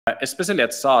Especially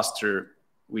at SaaStr,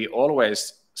 we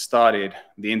always started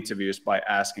the interviews by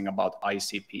asking about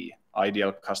ICP,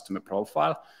 ideal customer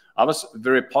profile. I was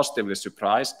very positively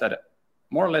surprised that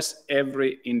more or less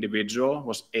every individual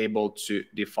was able to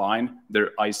define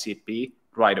their ICP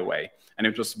right away. And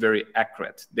it was very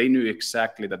accurate. They knew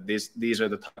exactly that these are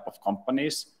the type of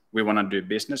companies we want to do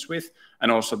business with,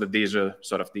 and also that these are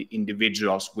sort of the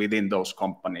individuals within those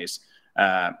companies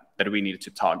that we need to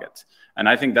target. And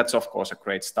I think that's, of course, a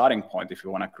great starting point if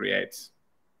you want to create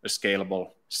a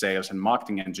scalable sales and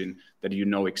marketing engine, that you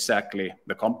know exactly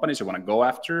the companies you want to go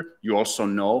after. You also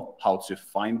know how to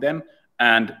find them,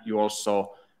 and you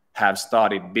also have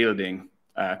started building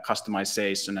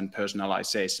customization and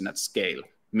personalization at scale,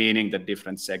 meaning that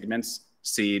different segments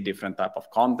see different type of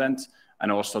content,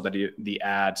 and also that the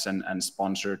ads and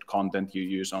sponsored content you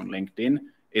use on LinkedIn,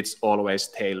 it's always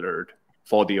tailored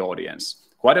for the audience.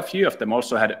 Quite a few of them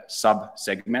also had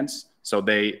sub-segments, so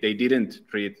they didn't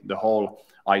treat the whole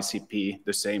ICP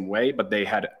the same way, but they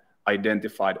had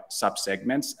identified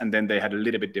sub-segments, and then they had a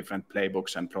little bit different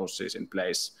playbooks and processes in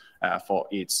place for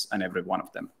each and every one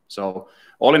of them. So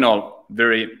all in all,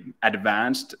 very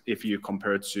advanced if you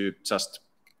compare to just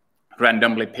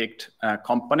randomly picked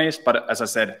companies. But as I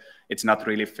said, it's not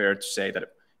really fair to say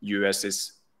that US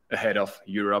is ahead of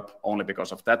Europe only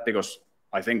because of that, because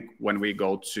I think when we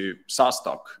go to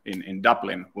SaaStr in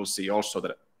Dublin, we'll see also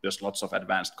that there's lots of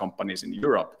advanced companies in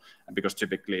Europe, because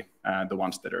typically the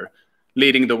ones that are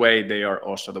leading the way, they are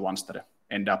also the ones that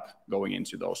end up going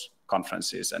into those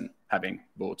conferences and having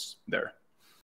booths there.